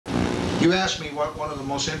You asked me what one of the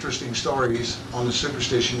most interesting stories on the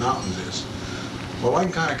Superstition Mountains is. Well, I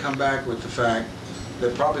can kind of come back with the fact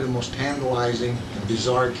that probably the most tantalizing and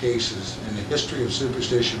bizarre cases in the history of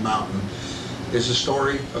Superstition Mountain is the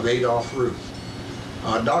story of Adolph Ruth.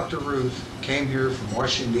 Dr. Ruth came here from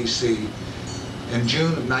Washington, D.C. in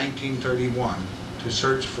June of 1931 to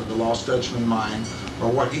search for the Lost Dutchman Mine,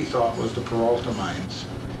 or what he thought was the Peralta mines.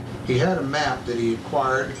 He had a map that he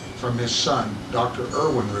acquired from his son, Dr.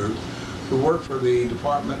 Erwin Ruth, who worked for the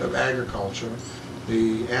Department of Agriculture,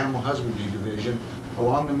 the Animal Husbandry Division,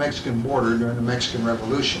 along the Mexican border during the Mexican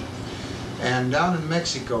Revolution. And down in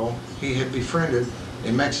Mexico, he had befriended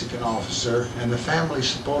a Mexican officer, and the family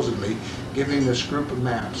supposedly gave him this group of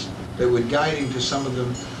maps that would guide him to some of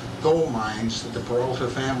the gold mines that the Peralta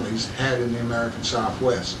families had in the American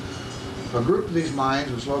Southwest. A group of these mines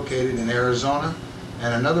was located in Arizona,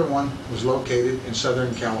 and another one was located in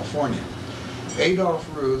Southern California. Adolph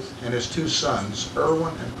Ruth and his two sons,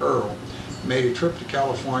 Erwin and Earl, made a trip to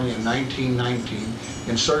California in 1919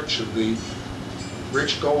 in search of the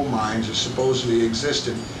rich gold mines that supposedly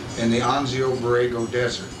existed in the Anzio Borrego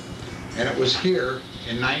Desert. And it was here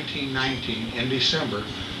in 1919, in December,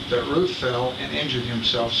 that Ruth fell and injured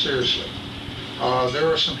himself seriously. There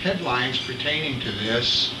are some headlines pertaining to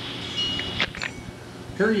this.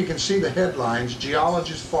 Here you can see the headlines: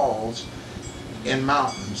 Geologist falls in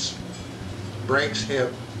mountains, breaks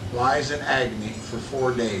hip, lies in agony for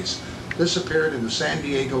 4 days. This appeared in the San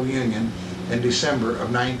Diego Union in December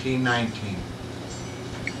of 1919.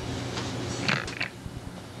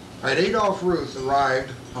 Adolph Ruth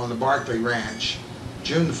arrived on the Barclay Ranch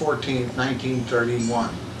June 14,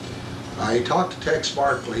 1931. He talked to Tex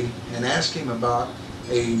Barclay and asked him about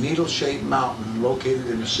a needle-shaped mountain located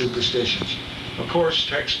in the Superstitions. Of course,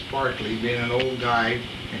 Tex Barclay, being an old guide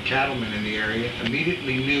and cattleman in the area,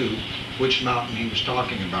 immediately knew which mountain he was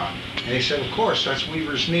talking about. And he said, of course, that's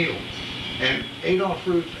Weaver's Needle. And Adolph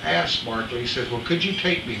Ruth asked Barclay, he says, well, could you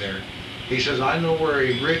take me there? He says, I know where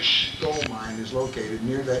a rich gold mine is located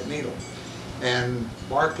near that needle. And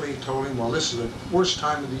Barclay told him, well, this is the worst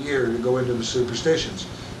time of the year to go into the Superstitions.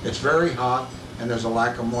 It's very hot and there's a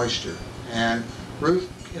lack of moisture. And Ruth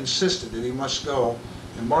insisted that he must go,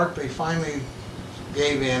 and Barclay finally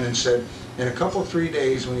gave in and said in a couple 3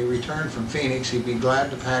 days when he returned from Phoenix, he'd be glad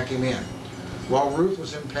to pack him in. Well, Ruth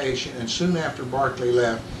was impatient, and soon after Barclay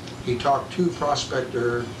left, he talked two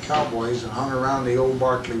prospector cowboys that hung around the old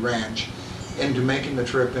Barclay Ranch into making the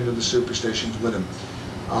trip into the Superstitions with him.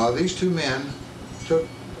 These two men took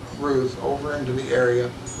Ruth over into the area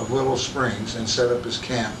of Willow Springs and set up his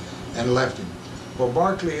camp and left him. Well,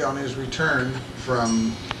 Barclay, on his return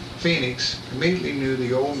from Phoenix, immediately knew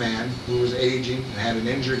the old man, who was aging and had an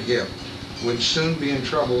injured hip, would soon be in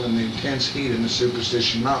trouble in the intense heat in the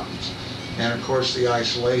Superstition Mountains, and of course the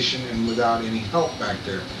isolation and without any help back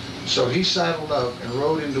there. So he saddled up and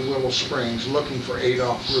rode into Willow Springs looking for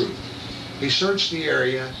Adolph Ruth. He searched the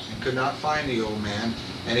area and could not find the old man,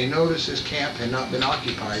 and he noticed his camp had not been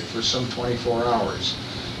occupied for some 24 hours.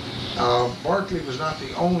 Barclay was not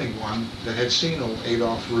the only one that had seen old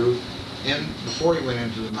Adolph Ruth before he went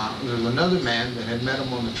into the mountains. There was another man that had met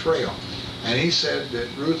him on the trail, and he said that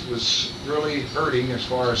Ruth was really hurting as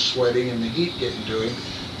far as sweating and the heat getting to him,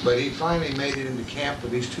 but he finally made it into camp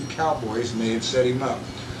with these two cowboys, and they had set him up.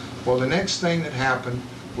 Well, the next thing that happened,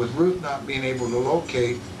 with Ruth not being able to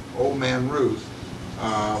locate old man Ruth,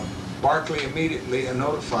 Barclay immediately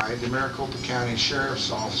notified the Maricopa County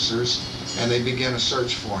Sheriff's officers, and they began a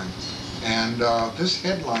search for him. And this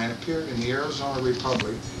headline appeared in the Arizona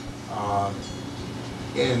Republic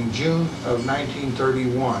in June of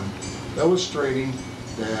 1931, illustrating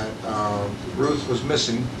that Ruth was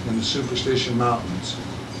missing in the Superstition Mountains.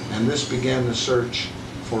 And this began the search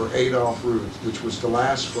for Adolph Ruth, which was to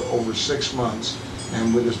last for over 6 months,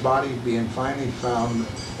 and with his body being finally found,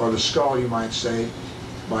 or the skull you might say,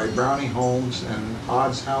 by Brownie Holmes and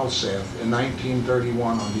Odds Halseth in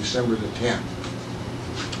 1931 on December the 10th.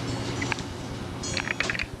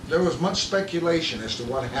 There was much speculation as to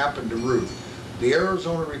what happened to Ruth. The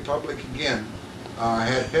Arizona Republic again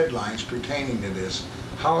had headlines pertaining to this.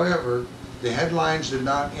 However, the headlines did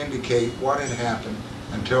not indicate what had happened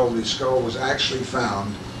until the skull was actually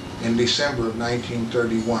found in December of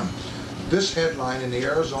 1931. This headline in the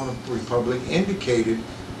Arizona Republic indicated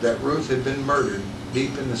that Ruth had been murdered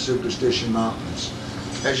deep in the Superstition Mountains.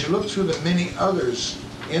 As you look through the many others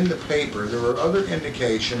in the paper, there were other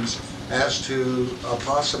indications as to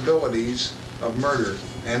possibilities of murder.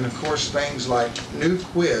 And of course, things like new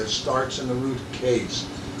quiz starts in the Ruth case.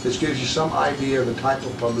 This gives you some idea of the type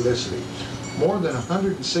of publicity. More than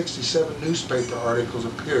 167 newspaper articles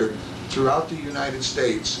appeared throughout the United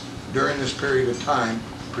States during this period of time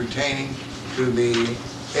pertaining to the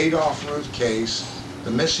Adolph Ruth case,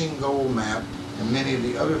 the missing gold map, and many of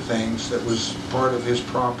the other things that was part of his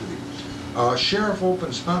property. Sheriff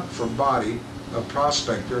Opens hunt for body of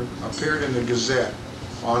prospector appeared in the Gazette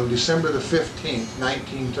on December the 15th,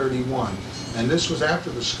 1931, and this was after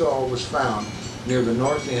the skull was found near the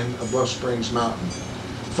north end of Bluff Springs Mountain.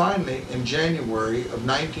 Finally, in January of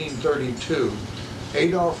 1932,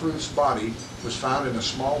 Adolph Ruth's body was found in a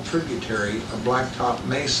small tributary of Blacktop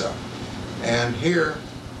Mesa, and here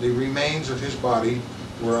the remains of his body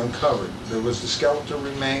were uncovered. There was the skeletal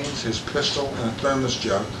remains, his pistol, and a thermos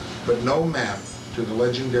jug, but no map to the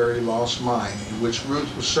legendary Lost Mine in which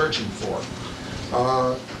Ruth was searching for.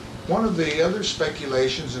 One of the other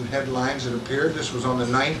speculations and headlines that appeared, this was on the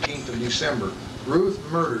 19th of December, Ruth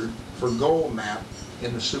murdered for gold map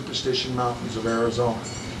in the Superstition Mountains of Arizona.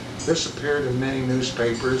 This appeared in many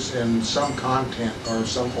newspapers in some content or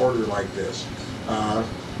some order like this.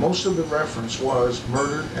 Most of the reference was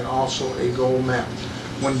murdered and also a gold map.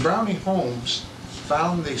 When Brownie Holmes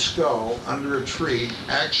found the skull under a tree,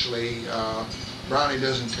 actually Brownie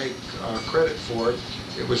doesn't take credit for it.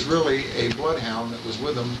 It was really a bloodhound that was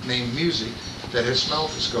with him named Music that had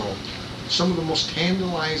smelled the skull. Some of the most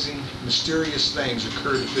tantalizing, mysterious things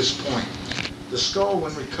occurred at this point. The skull,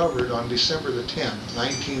 when recovered on December the 10th,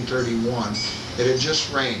 1931, it had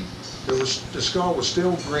just rained. The skull was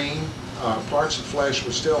still green, parts of flesh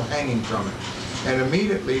were still hanging from it. And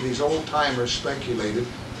immediately these old-timers speculated,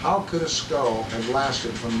 how could a skull have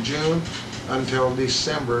lasted from June until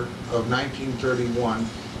December of 1931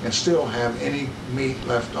 and still have any meat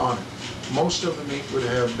left on it? Most of the meat would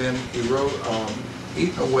have been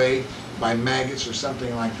eaten away by maggots or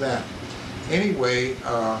something like that. Anyway,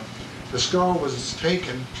 the skull was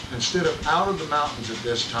taken, instead of out of the mountains at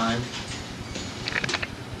this time,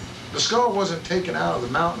 the skull wasn't taken out of the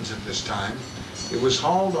mountains at this time. It was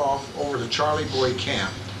hauled off over to Charlie Boy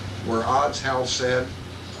Camp, where Odds Halstead,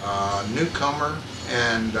 Newcomer,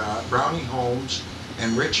 and Brownie Holmes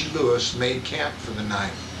and Richie Lewis made camp for the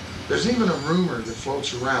night. There's even a rumor that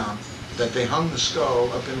floats around that they hung the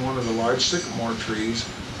skull up in one of the large sycamore trees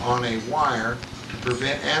on a wire to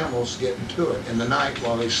prevent animals getting to it in the night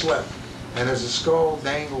while they slept. And as the skull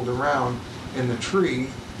dangled around in the tree,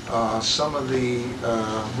 some of the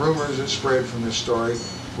rumors that spread from this story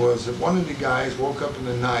was that one of the guys woke up in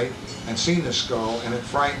the night and seen the skull and it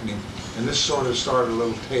frightened him. And this sort of started a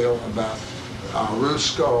little tale about Ruth's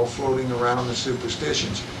skull floating around the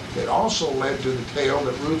superstitions. It also led to the tale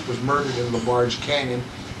that Ruth was murdered in LaBarge Canyon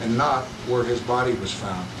and not where his body was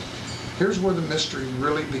found. Here's where the mystery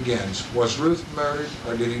really begins. Was Ruth murdered,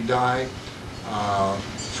 or did he die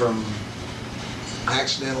from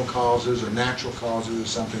accidental causes or natural causes or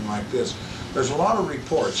something like this? There's a lot of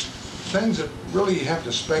reports, things that really you have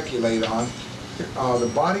to speculate on.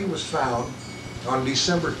 The body was found on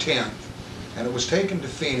December 10th, and it was taken to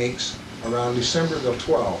Phoenix around December the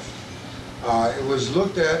 12th. It was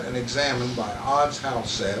looked at and examined by Odds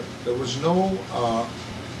Halstead. There was no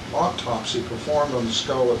autopsy performed on the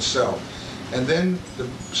skull itself. And then the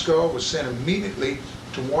skull was sent immediately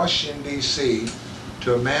to Washington, D.C.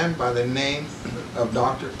 to a man by the name of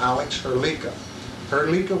Dr. Alex Herlica.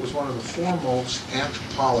 Herlica was one of the foremost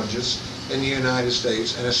anthropologists in the United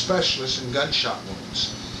States and a specialist in gunshot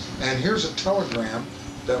wounds. And here's a telegram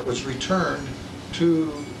that was returned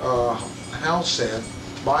to Halstead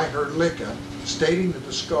by Herlica stating that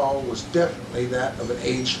the skull was definitely that of an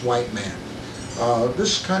aged white man.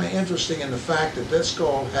 This is kind of interesting in the fact that that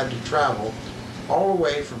skull had to travel all the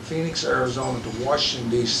way from Phoenix, Arizona to Washington,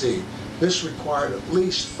 D.C. This required at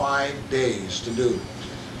least 5 days to do.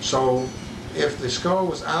 So if the skull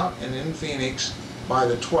was out and in Phoenix by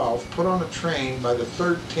the 12th, put on a train by the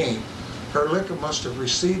 13th, Herlica must have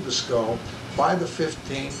received the skull by the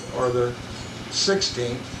 15th or the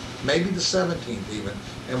 16th, maybe the 17th even,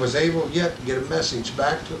 and was able yet to get a message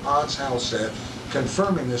back to Odds Halstead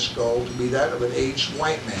confirming this skull to be that of an aged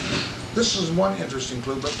white man. This is one interesting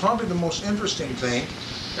clue, but probably the most interesting thing,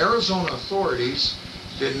 Arizona authorities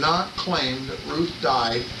did not claim that Ruth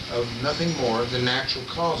died of nothing more than natural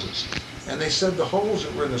causes. And they said the holes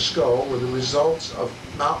that were in the skull were the results of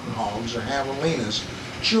mountain hogs or javelinas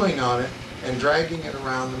chewing on it and dragging it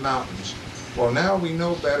around the mountains. Well, now we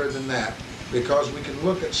know better than that, because we can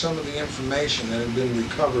look at some of the information that had been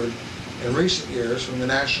recovered in recent years from the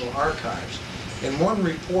National Archives. In one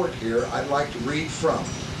report here, I'd like to read from.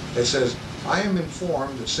 It says, I am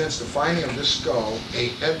informed that since the finding of this skull, a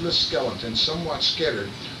headless skeleton somewhat scattered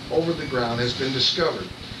over the ground has been discovered.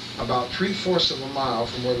 About 3/4 of a mile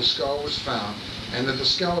from where the skull was found, and that the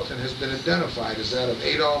skeleton has been identified as that of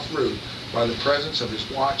Adolph Ruth by the presence of his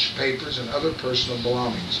watch, papers, and other personal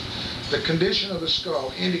belongings. The condition of the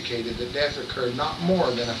skull indicated that death occurred not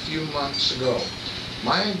more than a few months ago.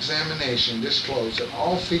 My examination disclosed that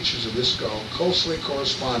all features of this skull closely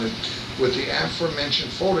corresponded with the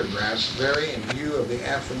aforementioned photographs, vary in view of the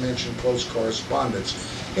aforementioned close correspondence,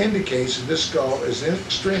 indicates that this skull is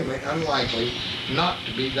extremely unlikely not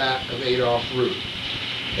to be that of Adolph Ruth.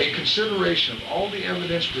 A consideration of all the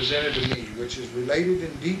evidence presented to me, which is related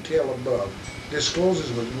in detail above,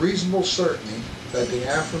 discloses with reasonable certainty that the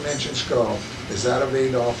aforementioned skull is that of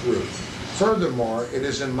Adolph Ruth. Furthermore, it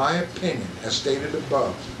is in my opinion, as stated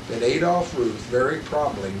above, that Adolph Ruth very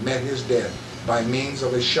probably met his death by means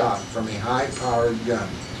of a shot from a high-powered gun.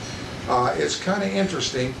 It's kind of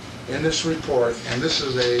interesting in this report, and this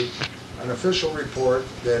is an official report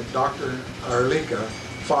that Dr. Arlika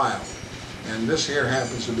filed, and this here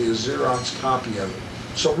happens to be a Xerox copy of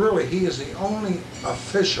it. So really, he is the only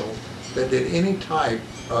official that did any type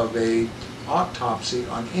of a autopsy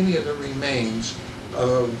on any of the remains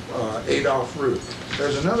of Adolph Ruth.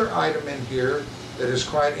 There's another item in here that is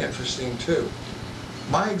quite interesting too.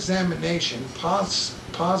 My examination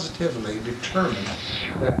positively determined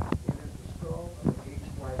that it is the skull of an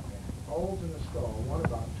aged white man. Holes in the skull, one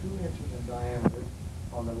about 2 inches in diameter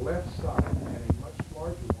on the left side and a much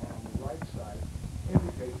larger one on the right side,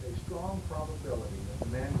 indicates a strong probability that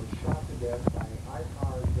the man was shot to death by a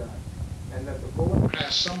high-powered gun, and that the bullet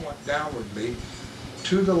passed somewhat downwardly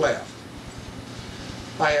to the left.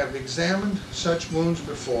 I have examined such wounds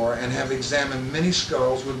before and have examined many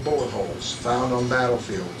skulls with bullet holes found on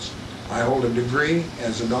battlefields. I hold a degree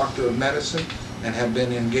as a doctor of medicine and have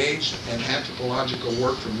been engaged in anthropological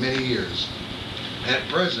work for many years. At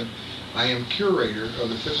present, I am curator of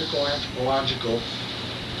the Physical Anthropological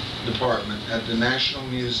Department at the National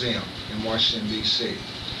Museum in Washington, D.C.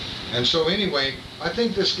 And so anyway, I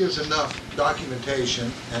think this gives enough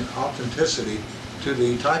documentation and authenticity to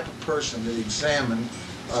the type of person that examined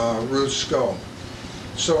Ruth's skull.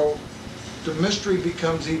 So the mystery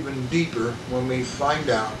becomes even deeper when we find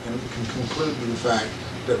out and can conclude with the fact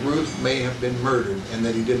that Ruth may have been murdered and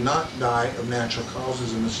that he did not die of natural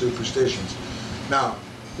causes in the superstitions. Now,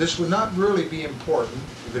 this would not really be important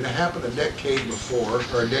if it had happened a decade before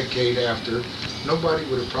or a decade after. Nobody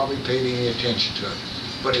would have probably paid any attention to it.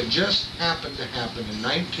 But it just happened to happen in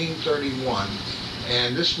 1931,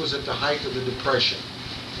 and this was at the height of the Depression.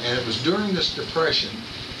 And it was during this Depression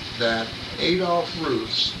that Adolph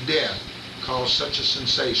Ruth's death caused such a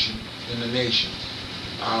sensation in the nation.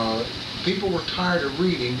 People were tired of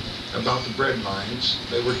reading about the bread lines.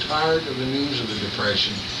 They were tired of the news of the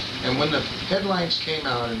Depression. And when the headlines came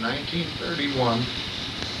out in 1931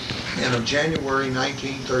 and of January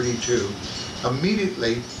 1932,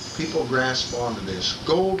 immediately people grasped onto this.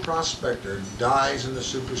 Gold prospector dies in the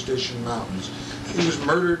Superstition Mountains. He was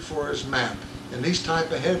murdered for his map. And these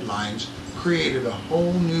type of headlines created a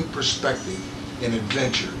whole new perspective in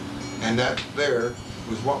adventure. And that there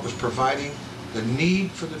was what was providing the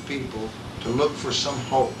need for the people to look for some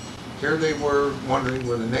hope. Here they were wondering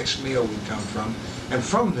where the next meal would come from. And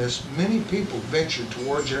from this, many people ventured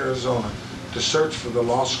towards Arizona to search for the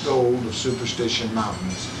lost gold of Superstition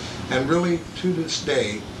Mountains. And really, to this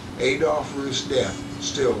day, Adolph Ruth's death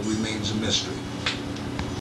still remains a mystery.